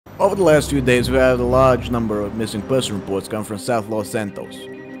Over the last few days, we had a large number of missing person reports come from South Los Santos.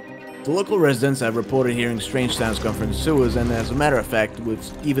 The local residents have reported hearing strange sounds come from the sewers, and as a matter of fact, we've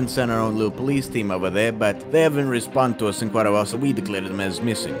even sent our own little police team over there, but they haven't responded to us in quite a while, so we declared them as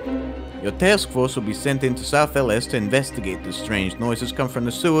missing. Your task force will be sent into South LS to investigate the strange noises come from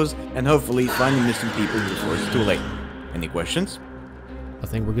the sewers, and hopefully find the missing people before it's too late. Any questions? I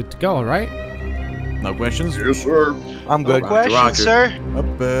think we're good to go, right? No questions? Yes, sir. I'm good. Question,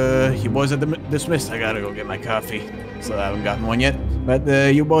 sir? You boys are dismissed. I gotta go get my coffee, so I haven't gotten one yet. But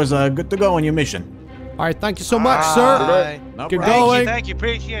you boys are good to go on your mission. All right, thank you so much, sir. No Get problem. going. Thank you,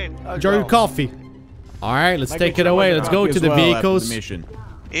 appreciate it. Enjoy your coffee. All right, let's take it away. Let's go to the vehicles. Mission.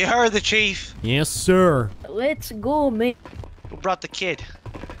 You heard the chief. Yes, sir. Let's go, man. Who brought the kid?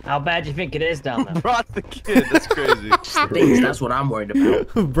 How bad you think it is down there? Brought the kid. That's crazy. Things, that's what I'm worried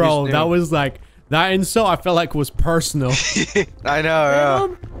about. Bro, that was like, that insult I felt like was personal. I know, yeah.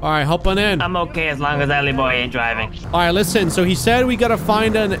 All right, hop on in. I'm okay as long as Ellie boy ain't driving. All right, listen. So he said we gotta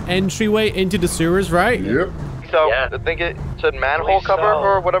find an entryway into the sewers, right? Yep. So, Yeah. I think it said manhole cover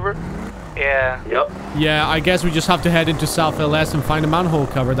or whatever. Yeah. Yep. Yeah, I guess we just have to head into South LS and find a manhole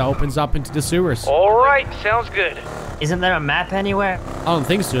cover that opens up into the sewers. Alright, sounds good. Isn't there a map anywhere? I don't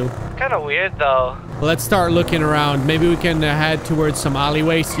think so. Kinda weird though. But let's start looking around. Maybe we can head towards some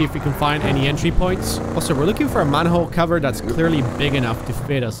alleyways, see if we can find any entry points. Also, we're looking for a manhole cover that's clearly big enough to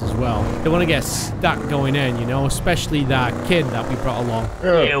fit us as well. Don't want to get stuck going in, you know, especially that kid that we brought along.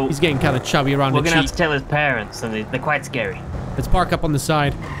 Ew. He's getting kind of chubby around We're the gonna have cheek. to tell his parents, and they're quite scary. Let's park up on the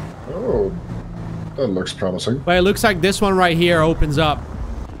side. Oh, that looks promising. But it looks like this one right here opens up.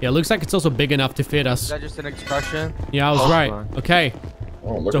 Yeah, it looks like it's also big enough to fit Is us. that just an expression? Yeah, I was right. Okay,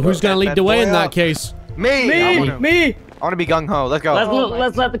 Oh, look so at who's that. gonna lead the way in that case? Me! Me! I wanna be gung-ho. Let's go.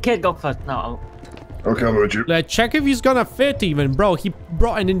 Let's let the kid go first. No. Okay, I'm with you. Let's check if he's gonna fit even, bro. He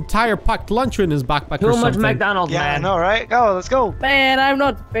brought an entire packed lunch in his backpack Too or much something. McDonald's, Yeah, I man. know, right? Go, let's go. Man, I'm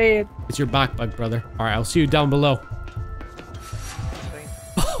not bad. It's your backpack, brother. All right, I'll see you down below.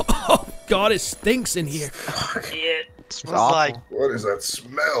 Oh, God, it stinks in here. Yeah. Smells awful. like What is that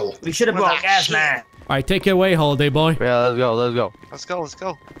smell? We should have Well, brought gas, shit. man. All right, take it away, holiday boy. Yeah, let's go. Let's go. let's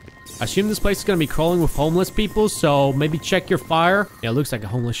go. I assume this place is gonna be crawling with homeless people, so maybe check your fire. Yeah, it looks like a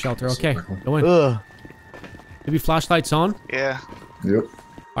homeless shelter. Okay, go in. Ugh. Maybe flashlights on. Yeah. Yep.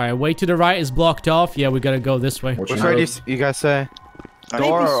 All right, way to the right is blocked off. Yeah, we gotta go this way. What's Which your way do you guys say?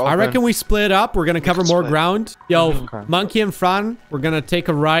 Door or open? I reckon we split up. We're gonna cover more split. ground. Yo, Okay. Monkey and Fran, we're gonna take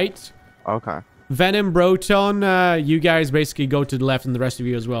a right. Okay. Venom, Broton, you guys basically go to the left, and the rest of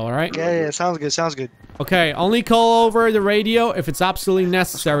you as well, all right? Yeah, sounds good, sounds good. Okay, only call over the radio if it's absolutely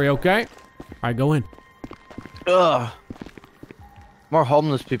necessary, okay? All right, go in. Ugh. More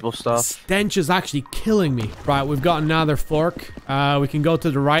homeless people stuff. Stench is actually killing me. Right, we've got another fork. We can go to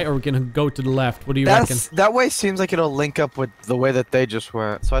the right or we can go to the left. What do you reckon? That way seems like it'll link up with the way that they just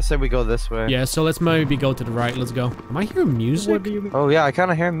went. So I say we go this way. Yeah, so let's maybe go to the right. Let's go. Am I hearing music? Oh yeah, I kind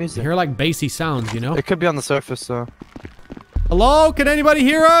of hear I music. hear like bassy sounds, you know? It could be on the surface though. Hello? Can anybody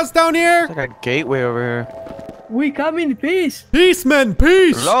hear us down here? It's like a gateway over here. We come in peace. Peace, men,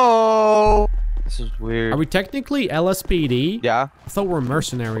 peace! Hello. This is weird. Are we technically LSPD? Yeah. I thought we were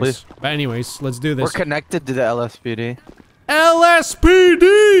mercenaries. Please. But anyways, let's do We're this. connected to the LSPD.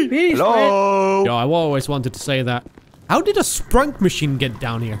 LSPD! Peace, man. Hello. Yo, I always wanted to say that. How did a sprunk machine get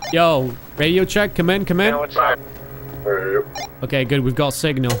down here? Yo, radio check, come in, come in. What's up? Yep. Okay, good, we've got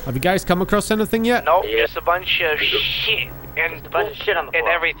signal. Have you guys come across anything yet? Nope, just a bunch of shit. And a bunch of shit on the and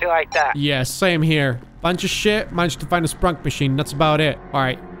floor. everything like that. Yeah, same here. Bunch of shit, managed to find a sprunk machine, that's about it.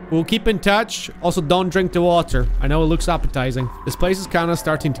 Alright, we'll keep in touch. Also, don't drink the water. I know it looks appetizing. This place is kind of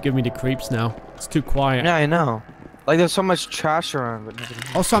starting to give me the creeps now. It's too quiet. Yeah, I know. Like there's so much trash around. But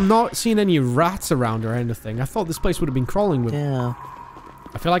nothing. Also, I'm not seeing any rats around or anything. I thought this place would have been crawling with. Yeah.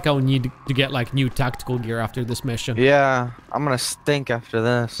 I feel like I'll need to get like new tactical gear after this mission. Yeah. I'm gonna stink after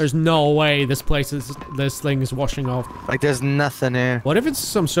this. There's no way this thing is washing off. Like there's nothing here. What if it's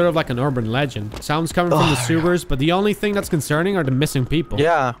some sort of like an urban legend? Sounds coming from the sewers, but the only thing that's concerning are the missing people.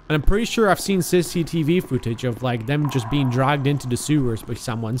 Yeah. And I'm pretty sure I've seen CCTV footage of like them just being dragged into the sewers by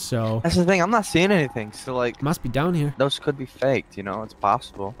someone, so That's the thing. I'm not seeing anything. So like must be down here. those could be faked. You know, it's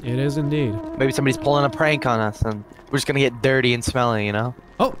possible. It is indeed. Maybe somebody's pulling a prank on us, and we're just gonna get dirty and smelly. You know.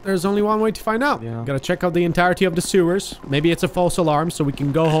 Oh, there's only one way to find out. Yeah. Gotta check out the entirety of the sewers. Maybe it's a false alarm, so we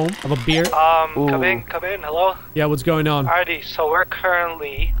can go home, have a beer. Ooh. Come in, hello? Yeah, what's going on? Alrighty, so we're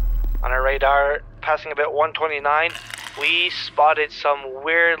currently on our radar, passing about 129. We spotted some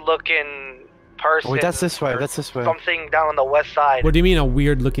weird looking person. Wait, that's this way. That's this way. Something down on the west side. What do you mean a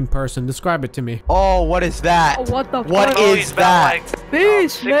weird looking person? Describe it to me. Oh, what is that? Oh, what the What fuck? Oh, is he's about, that? like,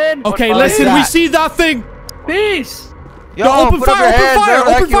 Peace, man. Okay, What listen, is we that? see that thing. Peace. Yo, Yo, open put up fire, your open hands, fire, wherever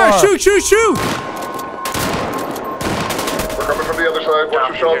the open heck you fire. are. Shoot, shoot, shoot. We're coming from the other side.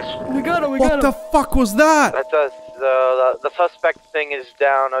 Watch your shots. We got him. We What got the him. fuck was that? That does. The suspect thing is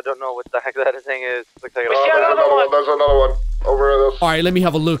down. I don't know what the heck that thing is. Looks like We see There's another another one. one. There's another one. Over this. All right, let me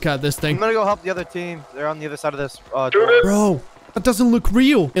have a look at this I'm thing. gonna go help the other team. They're on the other side of this. Shoot door. it. Bro, that doesn't look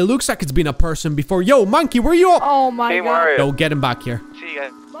real. It looks like it's been a person before. Yo, monkey, where you up? Oh my Hey, god. Mario. Yo, get him back here. See you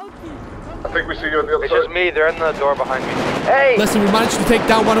guys. I think we see you on the other It's just side. me. They're in the door behind me. Hey! Listen, we managed to take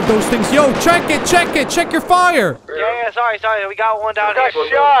down one of those things. Yo, check it, check it, check your fire. Yeah, sorry. We got one down Got here.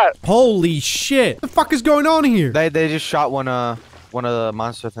 shot! Holy shit. What the fuck is going on here? They just shot one of the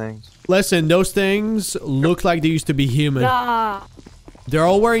monster things. Listen, those things look like they used to be human. Nah. They're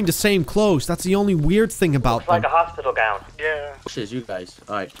all wearing the same clothes. That's the only weird thing about Looks like them. a hospital gown. Yeah. Says you guys.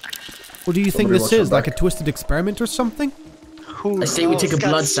 Alright. What do you think Somebody this watch them is? Like a back. twisted experiment or something? I say we take a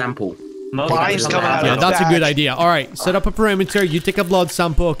blood sample. Lines coming out Yeah, of that's a good idea. All right, set up a perimeter. You take a blood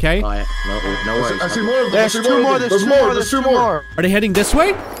sample, okay? Alright, no worries. I see more of them. There's I see two more. of them. There's two more. There's two more. Are they heading this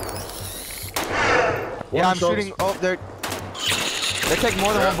way? Yeah, I'm Shots. shooting. Oh, they take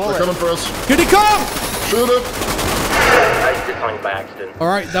more than one They're bullet. coming for us. Here they come! Shoot it. I did something by accident. All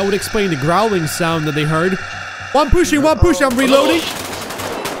right, that would explain the growling sound that they heard. One pushing, I'm reloading.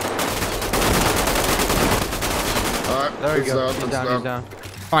 Alright, There we it's go. down. He's It's down. He's down. down.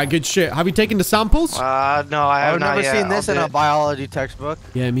 All right, good shit. Have you taken the samples? No, I have I've not never yet. seen this I'll in do a it. biology textbook.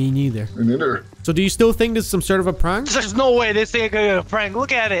 Yeah, me neither. Me neither. So do you still think this is some sort of a prank? There's no way this thing is gonna prank.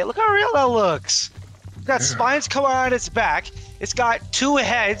 Look at it. Look how real that looks. It's got spines coming out of its back. It's got two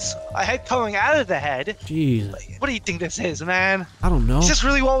heads. A head coming out of the head. Jesus, What do you think this is, man? I don't know. Is this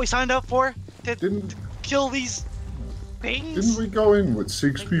really what we signed up for? To Didn't kill these things? we go in with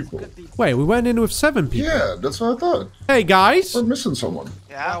 6 people? Wait, we went in with 7 people. Yeah, that's what I thought. Hey guys, We're missing someone.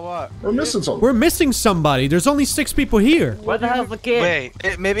 Yeah. What? We're missing someone. we're missing somebody. There's only 6 people here. Where the hell's the kid?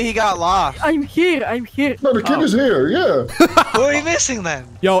 Wait, Maybe he got lost. I'm here. I'm here. No, the kid is here. Yeah. who are we missing then?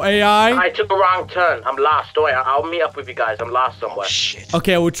 Yo, AI. I took a wrong turn. I'm lost. Don't worry, I'll meet up with you guys. I'm lost somewhere. Shit.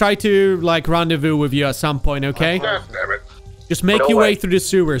 Okay, we'll try to like rendezvous with you at some point, okay? God damn it. Just make Don't your way worry. through the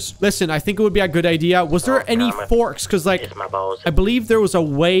sewers. Listen, I think it would be a good idea. Was there any damn it. forks? Because like, It's my balls. I believe there was a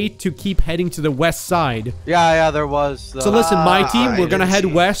way to keep heading to the west side. Yeah, there was. So listen, my team, I we're gonna didn't head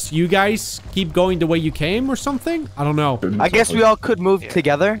see. west. You guys keep going the way you came or something? I don't know. I guess we all could move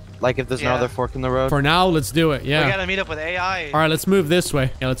together. Like if there's no Yeah. other fork in the road. For now, let's do it. We Yeah. gotta meet up with AI. All right, let's move this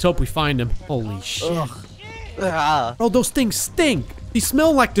way. Yeah, let's hope we find him. Holy shit. Ah. Bro, those things stink. They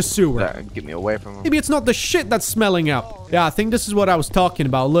smell like the sewer. There, get me away from him. Maybe it's not the shit that's smelling up. Yeah, I think this is what I was talking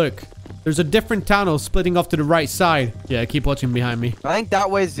about. Look, there's a different tunnel splitting off to the right side. Yeah, keep watching behind me. I think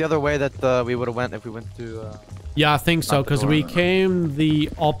that way is the other way that we would have went if we went to. Yeah, I think so, Not the because door, we no. came the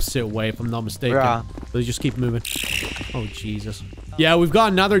opposite way, if I'm not mistaken. Yeah. Let's just keep moving. Oh, Jesus. Yeah, we've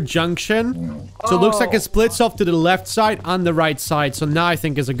got another junction. So it looks like it splits off to the left side and the right side. So now I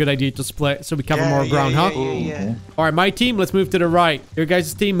think it's a good idea to split so we cover more ground, huh? Yeah. All right, my team, let's move to the right. Your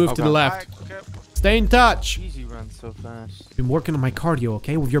guys' team, move to the Okay. left. Stay in touch. Easy run so fast. Been working on my cardio,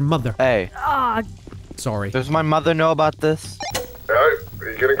 okay? With your mother. Hey, Ah, Sorry. does my mother know about this? Alright,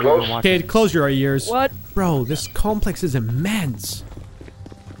 are you getting close? Kid, close your ears. what? Bro, this complex is immense.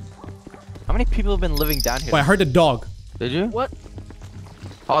 How many people have been living down here? Wait, I heard a dog. Did you? What?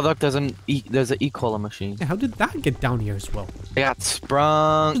 Oh, look, there's an E. coli machine. Yeah, how did that get down here as well? They got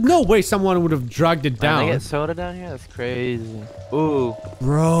sprung. There's no way someone would have dragged it Man, down. they get soda down here? That's crazy. Ooh.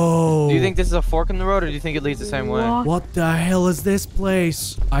 Bro. Do you think this is a fork in the road, or do you think it leads the same way? What? What the hell is this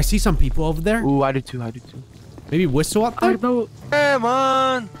place? I see some people over there. Ooh, I do too. Maybe whistle up I there? don't. Come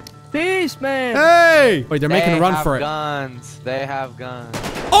on! Peace, man. Hey! Wait, they're making a run for it. Guns. They have guns.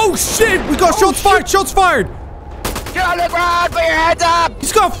 Oh shit! We got shots fired! Shots fired! Get on the ground! Put your hands up!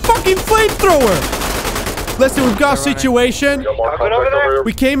 He's got a fucking flamethrower! Listen, we've got a situation. Got more contact over here.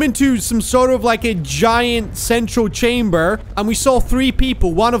 We came into some sort of like a giant central chamber and we saw 3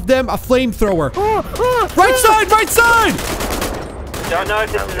 people. One of them a flamethrower. Right side! Right side! Don't know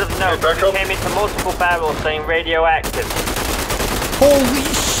if this is of note. back We up. came into multiple barrels saying radioactive. Holy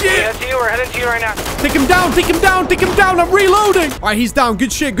shit! Headed to you. We're headed to you right now. Take him down! Take him down! Take him down! I'm reloading! Alright, he's down.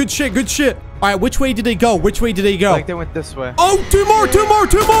 Good shit, good shit, good shit. Alright, which way did they go? Which way did they I go? think they went this way. Oh, 2 more! 2 more!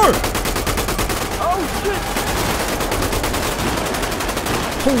 2 more!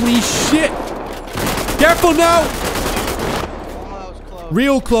 Holy shit! Careful now!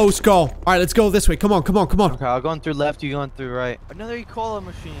 Real close call. Alright, let's go this way. Come on, come on, come on. Okay, I'm going through left, you going through right. Another E. coli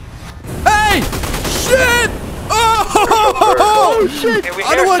machine. Hey! Okay! Shit! Oh! shit! Hey, we I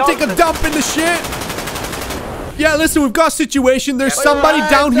hear don't want to take a something. dump in the shit. Yeah, listen, we've got a situation. There's somebody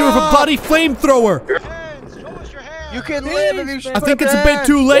down here with a bloody flamethrower. Hands, show us your hands. You can live if you shoot I think it's a them. bit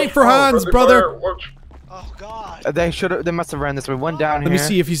too late for Hans, brother. Watch. Oh God. They must have ran this way. One down Let here. me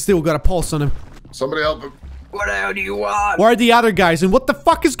see if he's still got a pulse on him. Somebody help him. What the hell do you want? Where are the other guys? And what the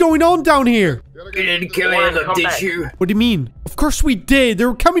fuck is going on down here? You didn't kill any of them, did you? What do you mean? Of course we did. They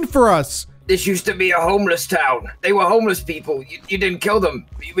were coming for us. This used to be a homeless town. They were homeless people. You didn't kill them.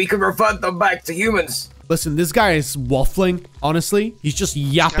 We could revert them back to humans. Listen, this guy is waffling, honestly. He's just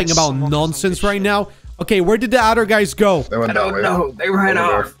yapping guy's about smoking nonsense some good right shit. now. Okay, where did the other guys go? They went I that don't way. know. They ran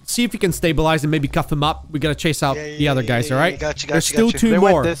Over off. See if you can stabilize and maybe cuff them up. We gotta chase out the other guys, yeah, alright? got you, There's got still you. two They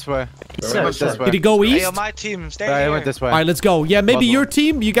more. went this way. They went this way. Did he go Hey, east? yo, my team, stay They here. went this way. Alright, let's go. Yeah, maybe Muzzle. your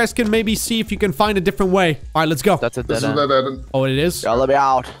team, you guys can maybe see if you can find a different way. Alright, let's go. That's a This dead is end. that end. Oh, it is? Y'all let me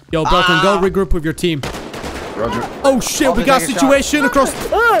out. Yo, Belton, go regroup with your team. Roger. Oh shit, we got a take a situation across...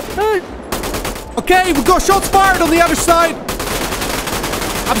 Okay, we got shots fired on the other side.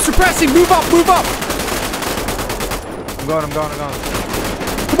 I'm suppressing. Move up, move up. I'm going.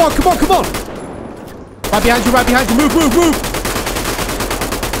 Come on, come on, come on. Right behind you, right behind you. Move, move, move.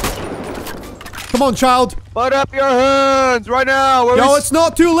 Come on, child. Put up your hands right now. Where Yo, is it's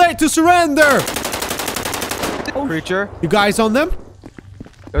not too late to surrender. creature? You guys on them?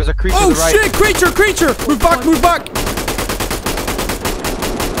 There's a creature Oh to the right. shit, creature, creature. Move back, move back.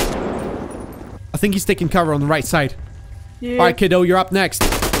 I think he's taking cover on the right side. Yeah. All right, kiddo, you're up next.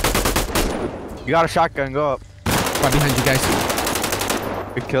 You got a shotgun. Go up. Right behind you guys.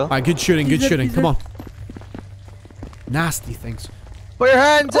 Good kill. All right, good shooting, good He's up, shooting. he's Come on. up. Nasty things. Put your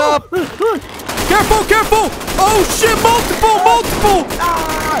hands up. Careful, careful. Oh shit, multiple.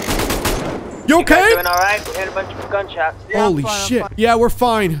 You okay? Doing all right? We heard a bunch of gunshots. Holy shit. Yeah, we're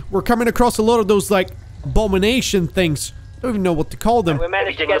fine. We're coming across a lot of those, like, abomination things. I don't even know what to call them. We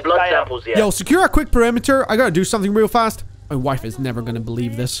managed to Taking the get blood the samples yet? Yo, secure a quick perimeter. I gotta do something real fast. My wife is never gonna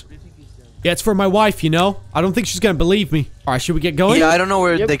believe this. Yeah, it's for my wife, you know? I don't think she's gonna believe me. Alright, should we get going? Yeah, I don't know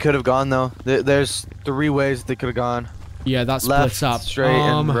where they could have gone though. There's 3 ways they could have gone. Yeah, that Left, splits up. straight,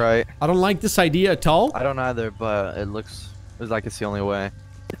 and right. I don't like this idea at all. I don't either, but it looks like it's the only way.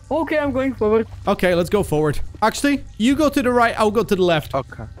 Okay, I'm going forward. Okay, let's go forward. Actually, you go to the right, I'll go to the left.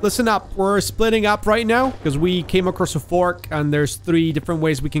 Okay. Listen up, we're splitting up right now because we came across a fork and there's 3 different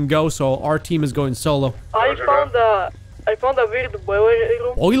ways we can go, so our team is going solo. I found a weird boiler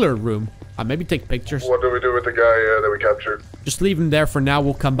room. Boiler room. Maybe take pictures. What do we do with the guy that we captured? Just leave him there for now,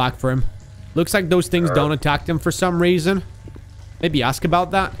 we'll come back for him. Looks like those things don't attack them for some reason. Maybe ask about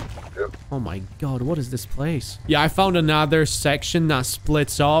that. Yep. Oh my god, what is this place? Yeah, I found another section that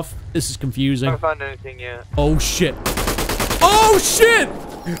splits off. This is confusing. I haven't found anything yet. Oh shit. Oh shit!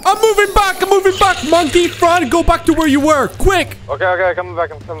 I'm moving back, monkey! Front, go back to where you were, quick! Okay, coming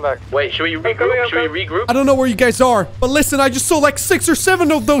back, I'm coming back. Wait, should we regroup? Should we regroup? I don't know where you guys are, but listen, I just saw like 6 or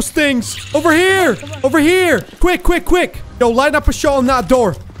 7 of those things! Over here! Over here! Quick, quick, quick! Yo, line up a shot on that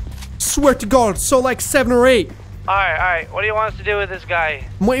door. Swear to god, saw like 7 or 8. Alright, what do you want us to do with this guy?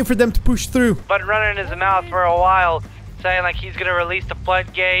 I'm waiting for them to push through. Been running in his mouth for a while, saying like he's gonna release the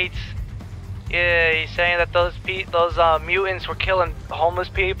floodgates. Yeah, he's saying that those mutants were killing homeless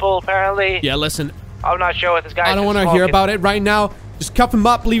people, apparently. Yeah, listen, I'm not sure what this guy I don't want to hear about it right now. Just cuff him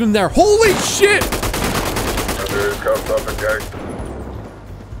up, leave him there. Holy shit! Under cuffed up and gagged.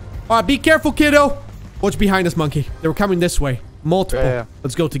 Alright, be careful, kiddo. Watch behind us, monkey. They were coming this way. Multiple. Yeah.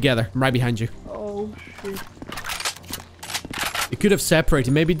 Let's go together. I'm right behind you. Oh shit. It could have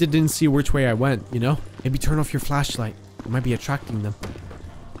separated. Maybe they didn't see which way I went, you know? Maybe turn off your flashlight. It might be attracting them.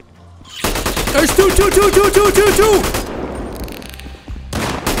 There's two!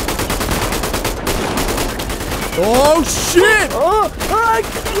 Oh, shit!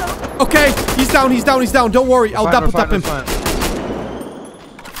 Okay, he's down. Don't worry. I'll double tap him.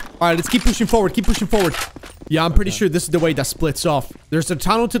 Alright, let's keep pushing forward. Yeah, I'm pretty sure this is the way that splits off. There's a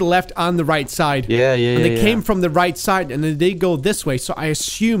tunnel to the left and the right side. Yeah. And they came from the right side, and then they go this way, so I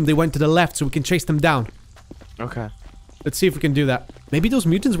assume they went to the left so we can chase them down. Okay. Let's see if we can do that. Maybe those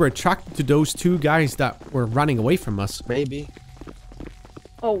mutants were attracted to those 2 guys that were running away from us. Maybe.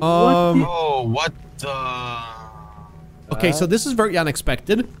 Oh, what? Oh, what the... Okay, so this is very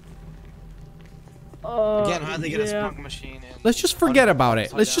unexpected. Again, how'd they get a smoke machine in? Let's just forget about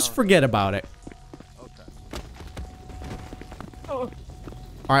it.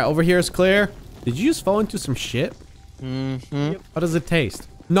 Alright, over here is clear. Did you just fall into some shit? Mm-hmm. How does it taste?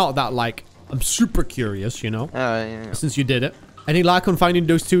 Not that, like, I'm super curious, you know? Yeah. Since you did it. Any luck on finding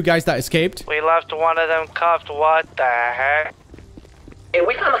those 2 guys that escaped? We left one of them cuffed. What the heck? Hey,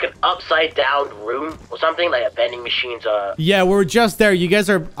 we found like an upside down room or something, like a vending machines. Yeah, we're just there. You guys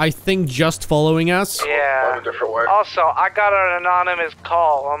are, I think, just following us. Yeah. A different way. Also, I got an anonymous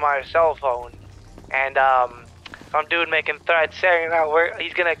call on my cell phone, and some dude making threats saying that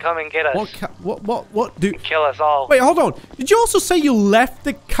he's gonna come and get us. What, dude? Kill us all. Wait, hold on. Did you also say you left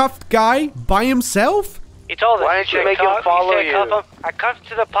the cuffed guy by himself? He told us. Why didn't you make him follow you? Cuff him. I cuffed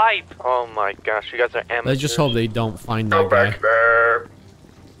to the pipe. Oh my gosh, you guys are amateurs. Let's just hope they don't find Go that guy. back there.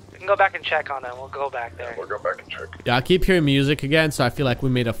 We can go back and check on him. We'll go back there. We'll go back and check. Yeah, I keep hearing music again, so I feel like we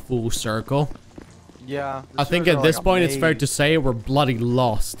made a full circle. Yeah. I think at this point, it's fair to say we're bloody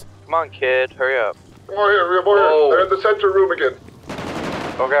lost. Come on, kid, hurry up. Come on here, come on here. They're in the center room again.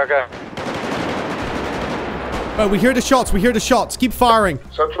 Okay. Oh, we hear the shots. We hear the shots. Keep firing.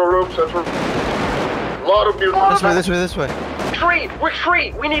 Central room, central room. A lot of mutants. This way.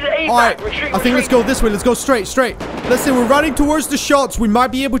 Retreat! We need an aid All right, back. Retreat, I think let's go this way. Let's go straight. Listen, we're running towards the shots. We might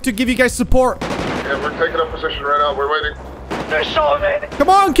be able to give you guys support. Yeah, we're taking up position right now. We're waiting. There's so many. Come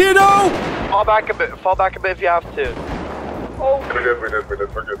on, kiddo! Fall back a bit if you have to. We did. We're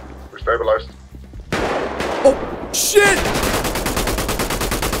good. We're stabilized. Oh, shit!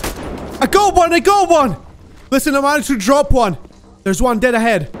 I got one! Listen, I managed to drop one. There's one dead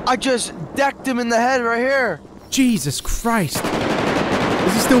ahead. I just decked him in the head right here. Jesus Christ.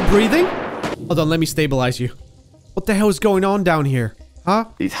 Is he still breathing? Hold on, let me stabilize you. What the hell is going on down here? Huh?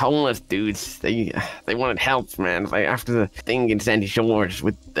 These homeless dudes, they wanted help, man. Like after the thing in Sandy Shores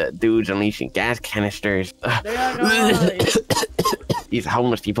with the dudes unleashing gas canisters. These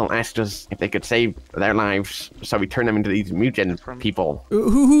homeless people asked us if they could save their lives, so we turned them into these mutant people.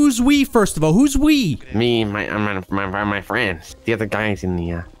 Who's we, first of all? Who's we? Me, my friends, the other guys in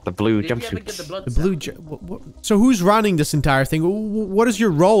the blue jumpsuits. The blue So who's running this entire thing? What is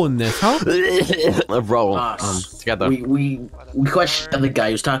your role in this, huh? A role, together. We questioned the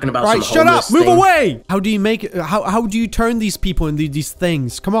guy who's talking about Right, some shut up! homeless Move thing. away! How do you make how do you turn these people into these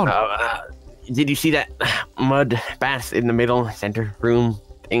things? Come on. Did you see that mud bath in the middle center room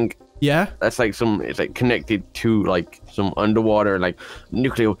thing? Yeah? That's like it's like connected to like some underwater like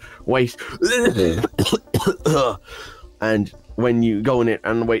nuclear waste. And when you go in it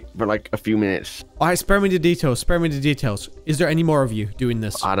and wait for like a few minutes. Alright, spare me the details. Is there any more of you doing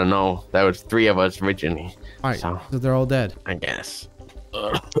this? I don't know. There was 3 of us originally. Alright, so they're all dead. I guess.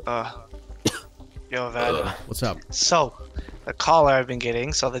 Yo, Vadact. What's up? So, the caller I've been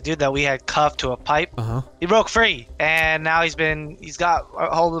getting, so the dude that we had cuffed to a pipe, Uh-huh. he broke free, and now he's got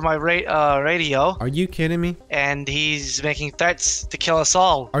a hold of my radio, Are you kidding me? and he's making threats to kill us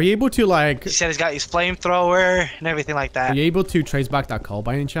all. Are you able to like He said he's got his flamethrower and everything like Are that. you able to trace back that call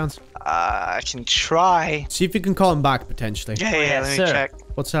by any chance? I can try. See if you can call him back potentially. Yeah, let me sir. check.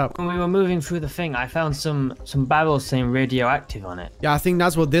 What's up? When we were moving through the thing, I found some barrels saying radioactive on it. Yeah, I think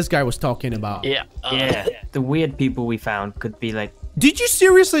that's what this guy was talking about. Yeah. Yeah. The weird people we found could be like... Did you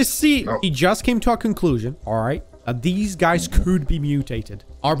seriously see? No. He just came to a conclusion, alright, that these guys could be mutated.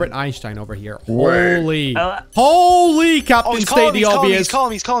 Albert Einstein over here. Holy. Holy Captain, he's state calling, the he's calling, obvious. he's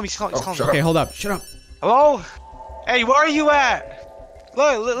calling, he's calling, he's calling, he's Oh, calling. shut Okay, hold up. Shut up. Hello? Hey, where are you at?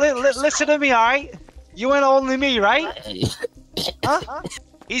 Look, listen to me, alright? You ain't only me, right? Huh?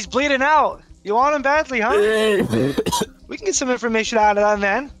 He's bleeding out. You want him badly, huh? We can get some information out of that,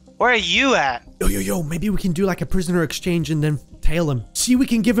 man. Where are you at? Yo, maybe we can do like a prisoner exchange and then tail him. See, we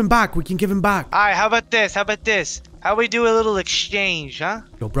can give him back. Alright, how about this? How we do a little exchange, huh?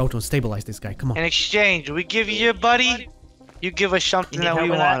 Yo, bro, don't stabilize this guy. Come on. An exchange. We give you your buddy, you give us something You need that we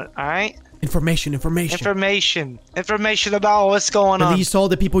help with want, alright? Information. Information about what's going on. Release all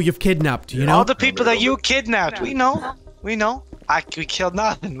the people you've kidnapped, you know? All the people that you kidnapped. We know. We killed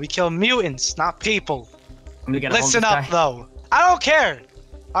nothing. We killed mutants, not people. We gotta hold Listen this up, guy. though. I don't care.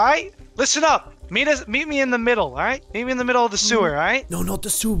 All right, listen up. Meet me in the middle. All right, meet me in the middle of the sewer. All right. No, not the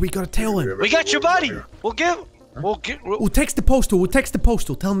sewer. We gotta tail him. We got your buddy. We'll We'll text the postal.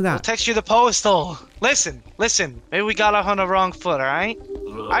 Tell him that. text you the postal. Listen. Maybe we got off on the wrong foot. All right.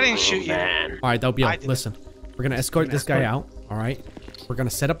 I didn't shoot you. Man. All right, that'll be all. I didn't. Listen, we're gonna escort this guy out. All right. We're gonna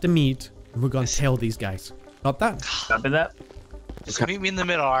set up the meet, and we're gonna tail these guys. Got that? Copy that. Just meet me in the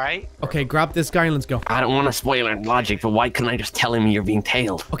middle. All right. Okay, grab this guy and let's go. I don't want to spoil our logic, but why couldn't I just tell him you're being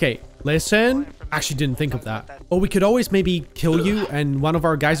tailed? Okay, listen. Actually, didn't think of that. Oh, we could always maybe kill you, and one of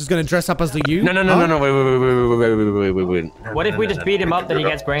our guys is gonna dress up as the you. No, wait. What if we just beat him up, then he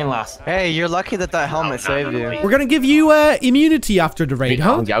gets brain loss? Hey, you're lucky that helmet saved you. We're gonna give you immunity after the raid,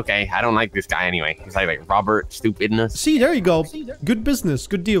 huh? Yeah, okay, I don't like this guy anyway. He's like Robert Stupidness. See, there you go. Good business,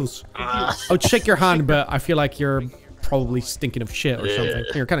 good deals. I would shake your hand, but I feel like you're probably stinking of shit or something.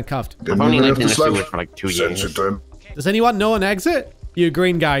 You're kind of cuffed. I've only lived in the sewers for like 2 years. Does anyone know an exit? You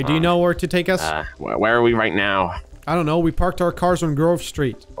green guy, do you know where to take us? Where are we right now? I don't know. We parked our cars on Grove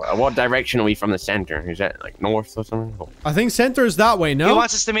Street. What direction are we from the center? Is that like north or something? I think center is that way, no? He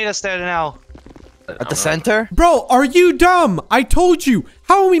wants us to meet us there now. At the center? Bro, are you dumb? I told you.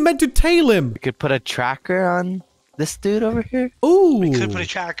 How are we meant to tail him? We could put a tracker on this dude over here. Ooh. We could put a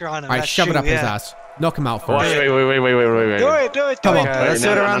tracker on him. All right, shove it up his ass. Knock him out first. Wait. Do it. Come on. Let's do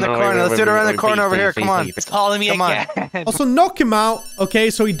it around the corner. Let's do it around the corner over here. Come on. It's calling me again. Also, knock him out, okay,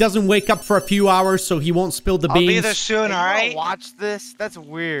 so he doesn't wake up for a few hours so he won't spill the beans. I'll be there soon, all right? Watch this. That's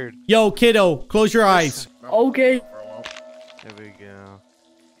weird. Yo, kiddo, close your eyes. Okay. There we go.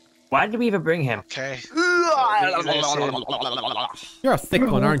 Why did we even bring him? Okay. You're a thick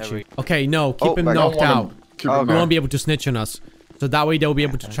one, aren't you? Okay, no, keep him knocked out. He won't be able to snitch on us. So that way they'll be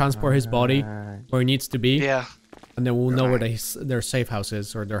able to transport his body where he needs to be. Yeah. And then we'll know where their safe house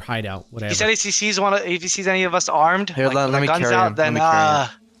is or their hideout, whatever. He said if he sees any of us armed, Here, like, let me guns carry out, him. then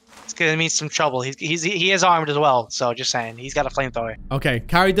it's gonna mean some trouble. He is armed as well, so just saying. He's got a flamethrower. Okay,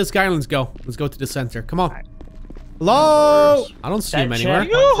 carry this guy and let's go. Let's go to the center. Come on. Hello? I don't see him anywhere.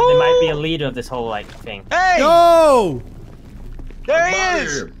 There might be a leader of this whole like thing. Hey! Yo! There he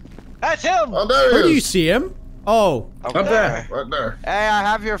is! That's him! Oh, there Where he do you is. see him? Oh. Right there. Right there. Hey, I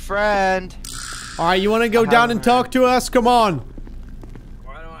have your friend. All right, you want to go down and talk to us? Come on.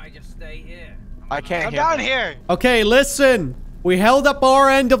 Why don't I just stay here? I can't Come hear down him. here! Okay, listen. We held up our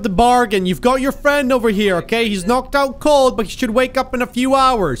end of the bargain. You've got your friend over here, okay? He's knocked out cold, but he should wake up in a few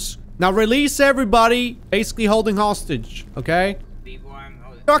hours. Now release everybody, basically holding hostage, okay? People I'm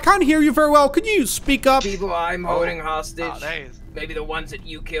holding. No, I can't hear you very well. Could you speak up? People I'm holding hostage. Oh, there he is. Maybe the ones that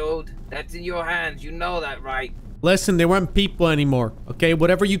you killed. That's in your hands. You know that, right? Listen, they weren't people anymore, okay?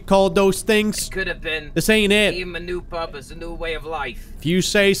 Whatever you called those things, Could have been. this ain't Give it. him a new purpose, a new way of life. If you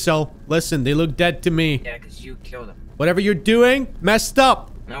say so. Listen, they look dead to me. Yeah, because you killed him. Whatever you're doing, messed up.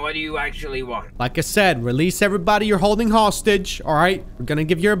 Now, what do you actually want? Like I said, release everybody you're holding hostage, alright? We're gonna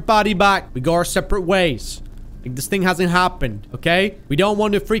give your body back. We go our separate ways. Like this thing hasn't happened, okay? We don't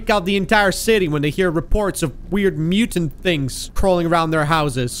want to freak out the entire city when they hear reports of weird mutant things crawling around their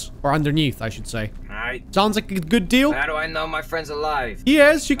houses. Or underneath, I should say. Alright. Sounds like a good deal? How do I know my friend's alive? He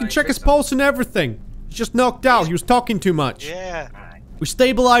is. You can check his pulse and everything. He's just knocked out. He was talking too much. Yeah. We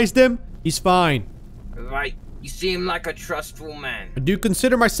stabilized him. He's fine. Right. You seem like a trustful man. I do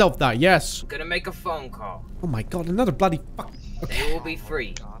consider myself that, yes. I'm gonna make a phone call. Oh my god, another bloody fuck. They will be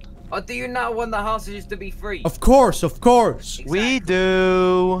free. Or do you not want the hostages to be free? Of course, of course. We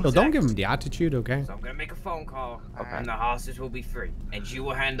do. Yo, don't give him the attitude, okay? So I'm gonna make a phone call, and the hostage will be free. And you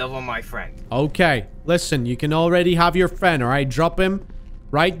will hand over my friend. Okay, listen, you can already have your friend, alright? Drop him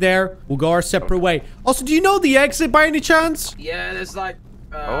right there. We'll go our separate way. Also, do you know the exit by any chance? Yeah, there's like,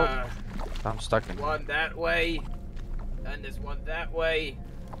 I'm stuck in. one that way, and there's one that way,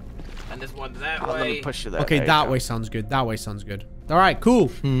 and there's one that Let way. me push you there. Okay, There you that go. way sounds good. That way sounds good. Alright, cool.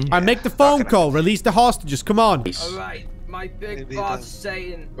 Alright, make the phone call. Release the hostages. Come on. Alright, my big Maybe boss the-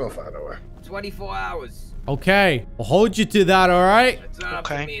 saying We'll find a way. 24 hours. Okay, we'll hold you to that, alright? It's not up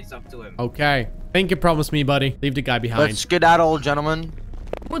Okay. to me, it's up to him. Okay. Think you promised me, buddy. Leave the guy behind. Let's skedaddle, gentlemen.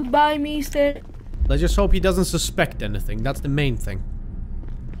 Goodbye, mister. Let's just hope he doesn't suspect anything. That's the main thing.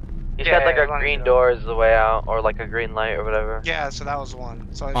 You Yeah, said like as a long as green you door is the way out, or like a green light or whatever. Yeah, so that was one.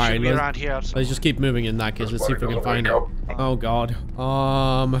 So it Alright, should be let's- around here. Let's just keep moving in that case. Let's see if we can find it. Wake Oh god.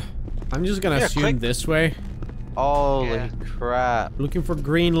 I'm just gonna Yeah, assume quick. this way. Holy Yeah. crap. Looking for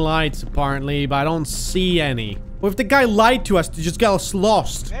green lights apparently, but I don't see any. What if the guy lied to us to just get us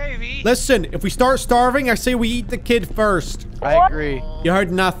lost? Maybe. Listen, if we start starving, I say we eat the kid first. I agree. You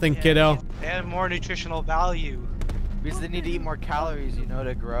heard nothing, kiddo. They have more nutritional value. Because they need to eat more calories, you know,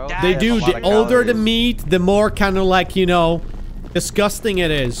 to grow. Yeah. They That's do. a lot The of older the calories. meat, the more kind of like, you know, disgusting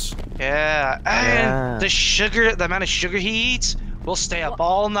it is. Yeah, and Yeah. the amount of sugar he eats will stay up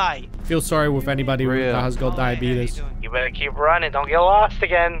all night. Feel sorry with anybody Real. that has got diabetes. You better keep running. Don't get lost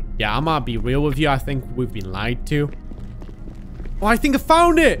again. Yeah, I'm gonna be real with you. I think we've been lied to. Oh, I think I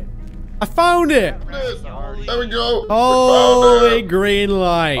found it. I found it. There we go. Holy green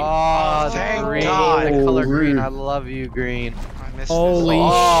light. Oh, Thank the green. God. The color Holy. green. I love you, green. I missed Holy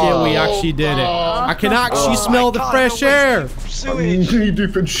shit, we actually did it. I can actually smell the fresh air. Sewage. Knee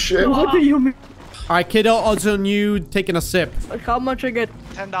deep in shit. What do you mean? Alright, kiddo, odds on you taking a sip. Like how much I get?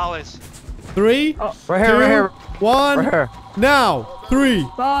 $10. 3, Right here, 2, right here. 1, Right here. now. 3.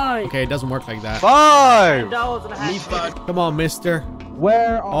 Bye. Okay, it doesn't work like that. 5. Come on, mister.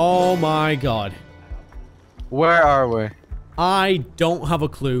 Where Oh my god. Where are we? I don't have a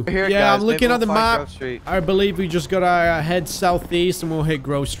clue. Here, Yeah, guys, I'm looking maybe at the we'll find map. Grove Street. I believe we just gotta head southeast and we'll hit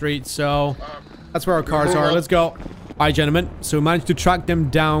Grove Street, so that's where our cars are. Let's go. Alright, gentlemen. So we managed to track them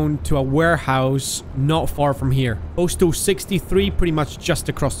down to a warehouse not far from here. Postal 63, pretty much just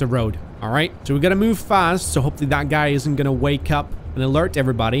across the road. Alright? So we gotta move fast, so hopefully that guy isn't gonna wake up and alert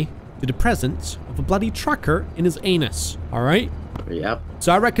everybody to the presence of a bloody tracker in his anus. Alright? Yep.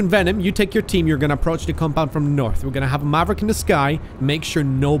 So I reckon, Venom, you take your team. You're gonna approach the compound from the north. We're gonna have a Maverick in the sky. Make sure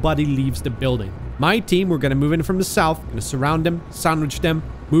nobody leaves the building. My team, we're gonna move in from the south. Gonna surround them, sandwich them,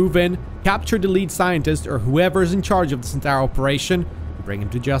 move in, capture the lead scientist or whoever is in charge of this entire operation, and bring him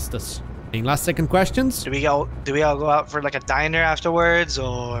to justice. Any last second questions? Do we all go out for like a diner afterwards,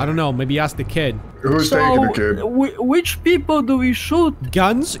 or I don't know. Maybe ask the kid. Who's taking the kid? Which people do we shoot?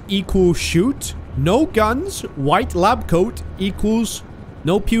 Guns equals shoot. No guns. White lab coat equals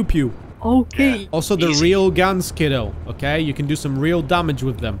no pew pew. Okay. Also the real guns, kiddo. Okay, you can do some real damage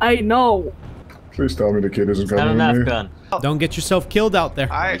with them. I know. Please tell me the kid isn't coming with me. gun. Don't get yourself killed out there.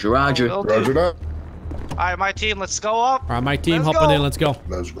 Roger, Roger. Roger that. Alright, my team, let's go up. Alright, my team, hopping in. Let's go.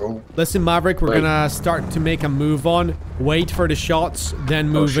 Let's go. Listen, Maverick, we're gonna start to make a move on. Wait for the shots, then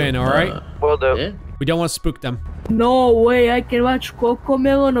move in, alright? Will do. Yeah. We don't want to spook them. No way, I can watch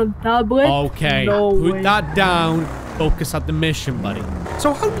Cocomelon on tablet. Okay, No put way. that down. Focus on the mission, buddy.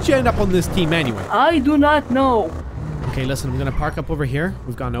 So how did you end up on this team anyway? I do not know. Okay, listen, I'm gonna park up over here.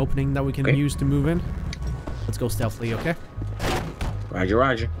 We've got an opening that we can use to move in. Let's go stealthily, okay? Roger,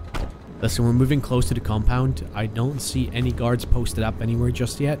 Roger. Listen, we're moving close to the compound. I don't see any guards posted up anywhere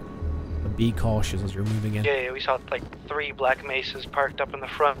just yet. But be cautious as you're moving in. Yeah, we saw like 3 black mesas parked up in the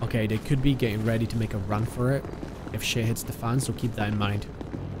front. Okay, they could be getting ready to make a run for it if shit hits the fan, so keep that in mind.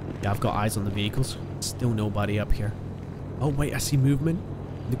 Yeah, I've got eyes on the vehicles. Still nobody up here. Oh, wait, I see movement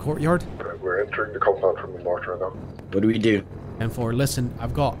in the courtyard. We're entering the compound from the north right now. What do we do? And for listen,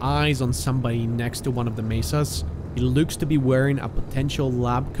 I've got eyes on somebody next to one of the mesas. He looks to be wearing a potential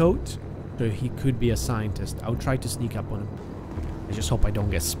lab coat, so he could be a scientist. I'll try to sneak up on him. I just hope I don't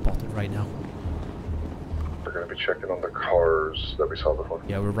get spotted right now. We're going to be checking on the cars that we saw before.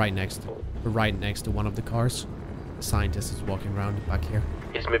 Yeah, we're right next to one of the cars. The scientist is walking around back here.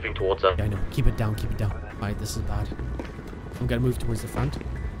 He's moving towards us. Yeah, I know. Keep it down, keep it down. Alright, this is bad. I'm gonna move towards the front.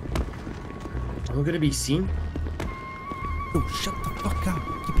 I'm gonna be seen. Oh, shut the fuck up.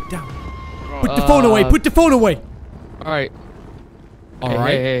 Keep it down. Put the phone away. Put the phone away. All right. All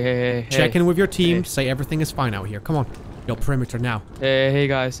right. Hey. Check in with your team. Say everything is fine out here. Come on. Yo, perimeter now. Hey,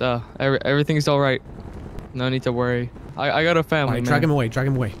 guys. Everything's all right. No need to worry. I got a family. All right, drag him away. Drag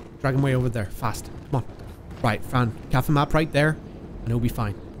him away. Drag him away over there. Fast. Come on. Right, Fran. Cafe map right there, and he'll be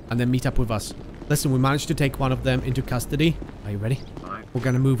fine. And then meet up with us. Listen, we managed to take one of them into custody. Are you ready? All right. We're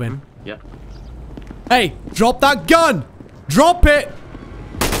gonna move in. Yeah. Hey, drop that gun! Drop it!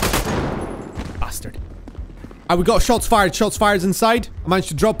 Bastard. Alright, we got shots fired. Shots fired inside. I managed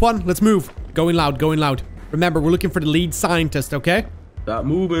to drop one. Let's move. Going loud, going loud. Remember, we're looking for the lead scientist, okay? Stop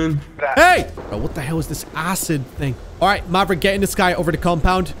moving. Hey! Bro, what the hell is this acid thing? Alright, Maverick, get in the sky over the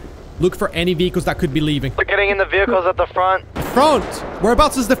compound. Look for any vehicles that could be leaving. We're getting in the vehicles at the front. Front!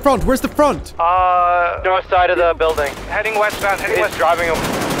 Whereabouts is the front? Where's the front? North side of the building. Heading westbound, heading west. Driving him.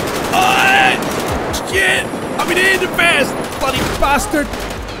 Oh, shit! I'm in the fast! Bloody bastard!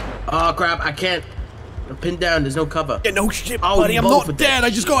 Oh, crap. I can't. I'm pinned down. There's no cover. Yeah, no shit, buddy. I'm not dead. I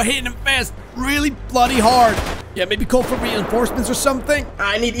just got hit in the fast really bloody hard. Yeah, maybe call for reinforcements or something.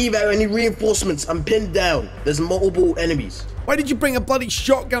 I need evac. I need reinforcements. I'm pinned down. There's multiple enemies. Why did you bring a bloody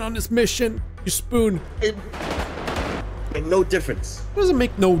shotgun on this mission, you spoon? It make no difference. It doesn't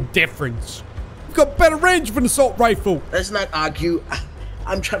make no difference. You've got better range of an assault rifle. Let's not argue.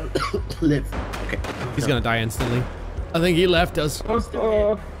 I'm trying to live. Okay. He's gonna die instantly. I think he left us.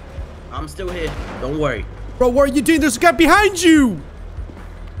 I'm still here. Don't worry. Bro, what are you doing? There's a guy behind you.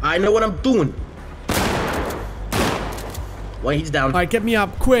 I know what I'm doing. Well, he's down. All right, get me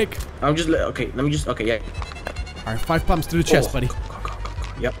up, quick. I'm just okay. Let me just yeah. All right, 5 pumps to the chest, buddy.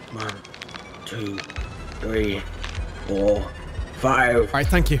 Yep. 1, 2, 3, 4, 5. All right,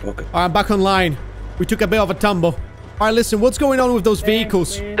 thank you. Okay. All right, I'm back online. We took a bit of a tumble. All right, listen, what's going on with those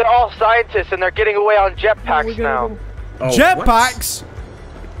vehicles? They're all scientists and they're getting away on jetpacks now. Oh, jetpacks?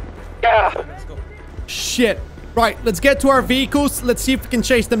 Yeah. Shit. Right, let's get to our vehicles. Let's see if we can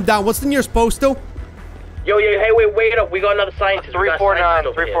chase them down. What's the nearest postal? Yo, hey, wait up. We got another scientist. 349,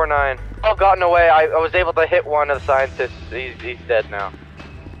 349. All gotten away. I was able to hit one of the scientists. He's dead now.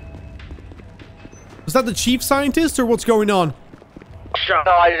 Was that the chief scientist or what's going on?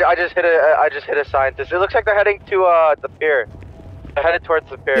 No, I just hit a scientist. It looks like they're heading to the pier. They're headed towards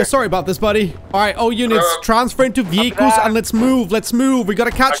the pier. Yeah, sorry about this, buddy. All right, all units, transfer into vehicles and let's move. Let's move. We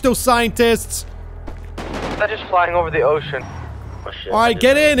gotta catch those scientists. They're just flying over the ocean. Oh shit. All right,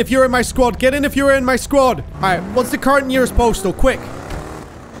 get in if you're in my squad. Get in if you're in my squad. All right, what's the current nearest postal? Quick.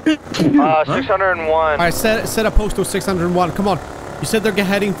 601. All right, set a postal 601. Come on. You said they're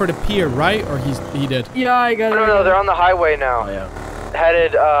heading for the pier, right? Or he did? Yeah, I got it. No, they're on the highway now. Oh, yeah.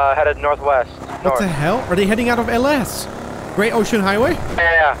 Headed northwest. What the hell? Are they heading out of LS? Great Ocean Highway?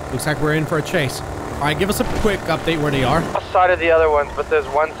 Yeah. Looks like we're in for a chase. All right, give us a quick update where they are. Outside of the other ones, but there's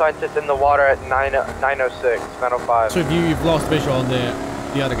one scientist in the water at 906, 905. So you've lost visual on the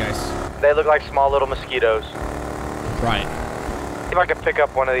other guys. They look like small little mosquitoes. Right. See if I can pick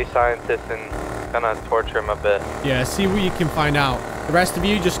up one of these scientists and kind of torture him a bit. Yeah, see what you can find out. The rest of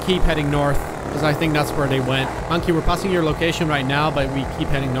you just keep heading north, because I think that's where they went. Monkey, we're passing your location right now, but we keep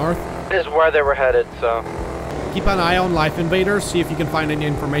heading north. This is where they were headed, so... Keep an eye on Life Invaders, see if you can find any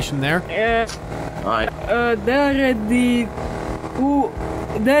information there. Yeah. Alright. They're at the...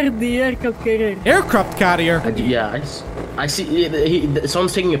 They're the aircraft carrier. Aircraft carrier? Yeah, I see.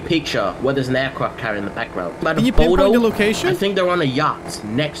 Someone's taking a picture where there's an aircraft carrier in the background. Can you pinpoint the location? I think they're on a yacht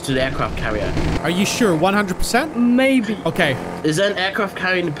next to the aircraft carrier. Are you sure? 100%? Maybe. Okay. Is there an aircraft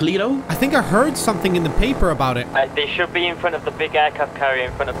carrier in the Polito? I think I heard something in the paper about it. They should be in front of the big aircraft carrier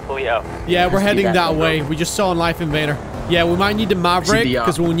in front of Polito. Yeah, we're heading that way. We just saw on Life Invader. Yeah, we might need the Maverick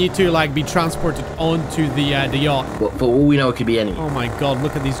because we'll need to like be transported onto the yacht. Well, for all we know, it could be any. Oh my god,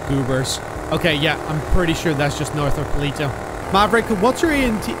 look at these goobers. Okay, yeah, I'm pretty sure that's just north of Polito. Maverick, what's your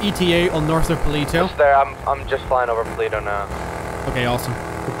ETA on north of Polito? Just there. I'm just flying over Polito now. Okay, awesome.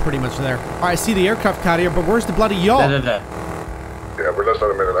 We're pretty much there. All right, I see the aircraft carrier, but where's the bloody yacht? Yeah, we're less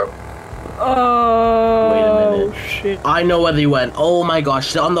than a minute out. Wait a minute. Shit. I know where they went. Oh my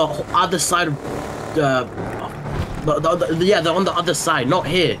gosh, they're on the other side of yeah, they're on the other side, not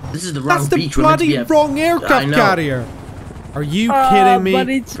here. This is the wrong beach. That's the bloody wrong aircraft carrier. Are you kidding me? But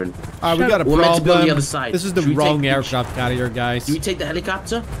it's... we got a We're meant to be on problem. the other side. This is the wrong aircraft carrier, guys. Do we take the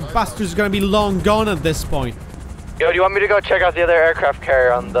helicopter? Bastard's gonna be long gone at this point. Yo, do you want me to go check out the other aircraft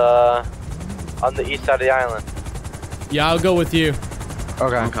carrier on the east side of the island? Yeah, I'll go with you.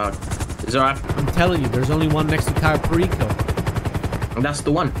 Okay. Is that right? I'm telling you, there's only one next to Cayo Perico. And that's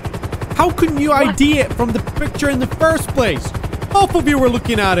the one. How couldn't you ID it from the picture in the first place? Both of you were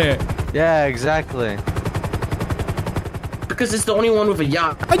looking at it. Yeah, exactly. Because it's the only one with a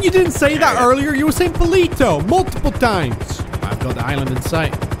yacht. And you didn't say that earlier. You were saying Polito multiple times. I've got the island in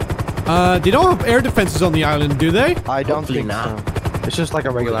sight. They don't have air defenses on the island, do they? I don't think so. It's just like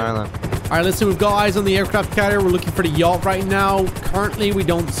a regular island. All right, listen, we've got eyes on the aircraft carrier. We're looking for the yacht right now. Currently, we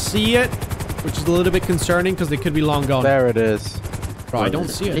don't see it, which is a little bit concerning because they could be long gone. There it is. Bro, I don't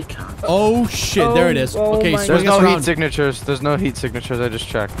see it. Oh, shit. There it is. Okay, swing there's us no around. heat signatures. There's no heat signatures. I just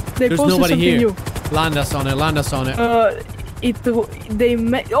checked. There's nobody here. Land us on it. Land us on it. In the...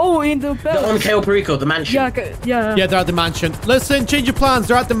 They're on Cayo Perico, the mansion. Yeah. Yeah, they're at the mansion. Listen, change your plans.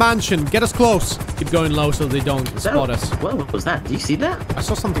 They're at the mansion. Get us close. Keep going low so they don't spot us. What was that? Do you see that? I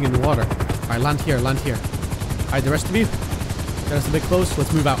saw something in the water. All right, land here. Land here. All right, the rest of you, get us a bit close.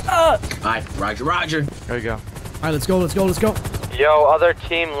 Let's move out. All right, roger. There you go. All right, let's go. Yo, other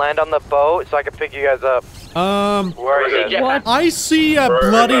team, land on the boat so I can pick you guys up. Where are you? What? I see a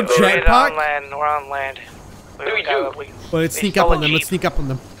bloody jetpack. We're on land. What do we do? Well, let's sneak up on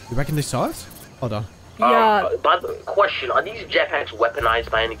them. You reckon they saw us? Hold on. Yeah. But question, are these jetpacks weaponized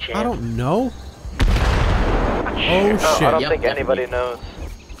by any chance? I don't know. Oh, shit. I don't think anybody knows.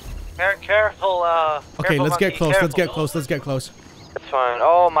 Careful, okay, let's get close. Let's get close. It's fine.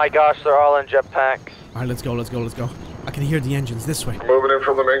 Oh my gosh, they're all in jetpacks. All right, let's go. I can hear the engines this way. Moving in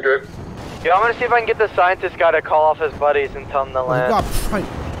from the main gate. Yo, I'm gonna see if I can get the scientist guy to call off his buddies and tell them to land.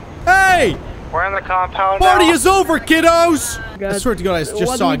 Hey! We're in the compound Party now. is over, kiddos! I swear to God, I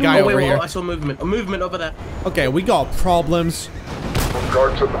just saw a guy over here. I saw movement. A movement over there. Okay, we got problems.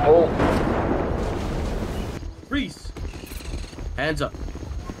 Guards at the pole. Freeze. Hands up.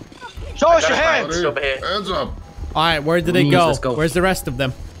 Show us your hands. Over here. Hands up. All right, where did they go? Let's go? Where's the rest of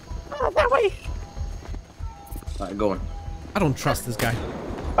them? That way. All right, going. I don't trust this guy.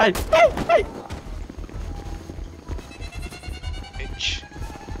 Hey. Bitch.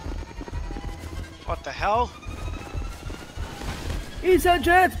 What the hell? It's a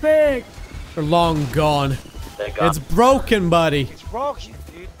jetpack. They're long gone. It's broken, buddy. It's broken,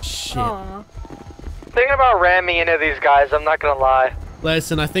 dude. Shit. Thinking about ramming into these guys, I'm not gonna lie.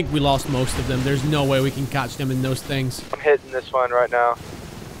 Listen, I think we lost most of them. There's no way we can catch them in those things. I'm hitting this one right now.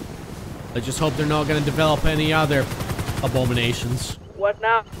 I just hope they're not gonna develop any other abominations. What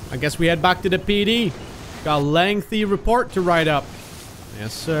now? I guess we head back to the PD. Got a lengthy report to write up.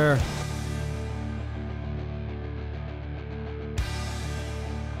 Yes, sir.